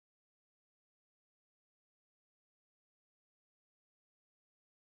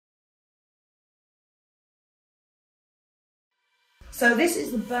So this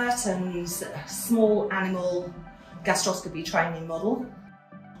is the Burtons small animal gastroscopy training model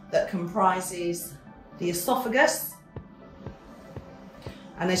that comprises the esophagus.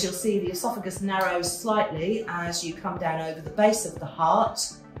 And as you'll see, the esophagus narrows slightly as you come down over the base of the heart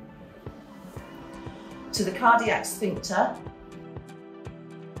to the cardiac sphincter.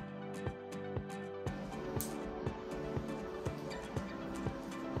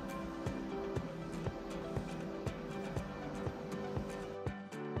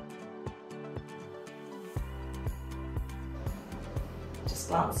 Just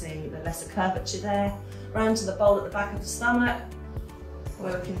glancing the lesser curvature there, round to the bowl at the back of the stomach,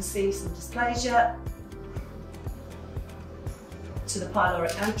 where we can see some dysplasia, to the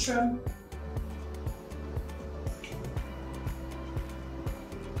pyloric antrum,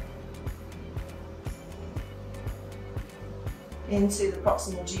 into the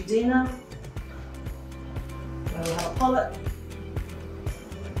proximal duodenum, where we have a polyp,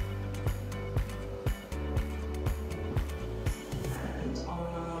 and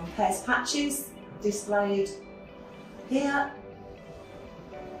on Peyer's patches displayed here,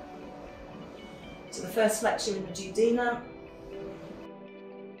 to the first flexure in the duodenum,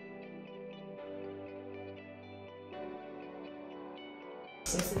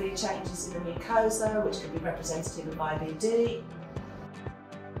 some severe changes in the mucosa, which could be representative of IBD.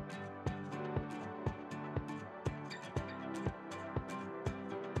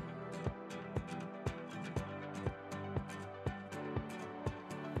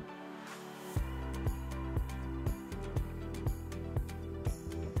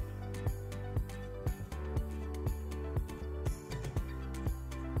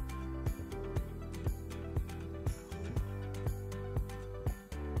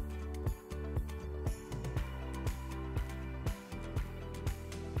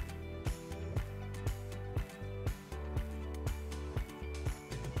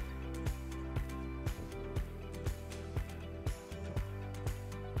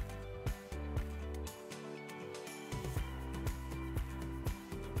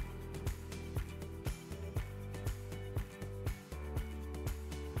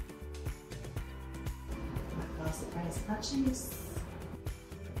 The Peyer's patches.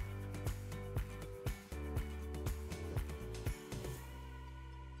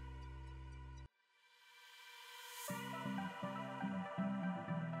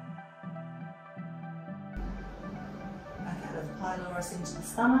 Back out of the pylorus into the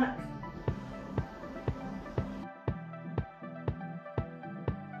stomach.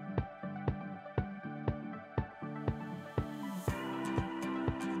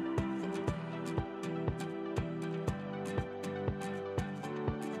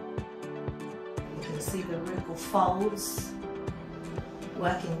 See the rugal folds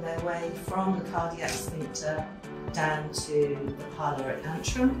working their way from the cardiac sphincter down to the pyloric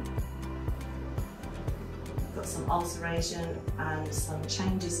antrum. Got some ulceration and some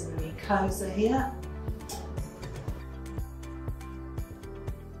changes in the mucosa here.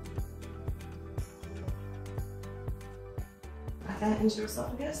 Back out into your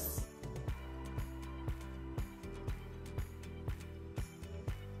esophagus.